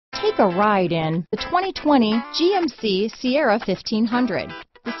Take a ride in the 2020 GMC Sierra 1500.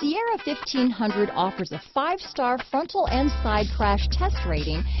 The Sierra 1500 offers a 5-star frontal and side crash test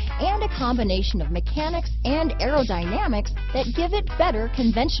rating and a combination of mechanics and aerodynamics that give it better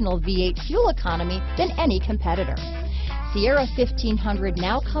conventional V8 fuel economy than any competitor. Sierra 1500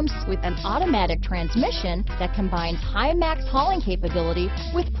 now comes with an automatic transmission that combines high max hauling capability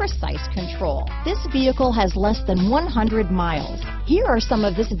with precise control. This vehicle has less than 100 miles. Here are some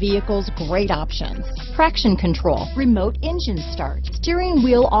of this vehicle's great options: traction control, remote engine start, steering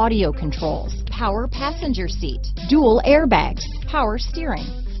wheel audio controls, power passenger seat, dual airbags, power steering,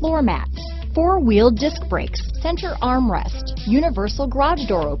 floor mats, 4-wheel disc brakes, center armrest, universal garage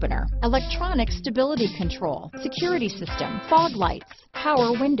door opener, electronic stability control, security system, fog lights,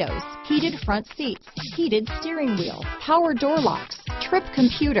 power windows, heated front seats, heated steering wheel, power door locks, trip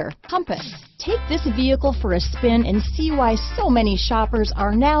computer, compass. Take this vehicle for a spin and see why so many shoppers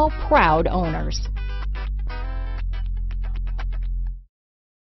are now proud owners.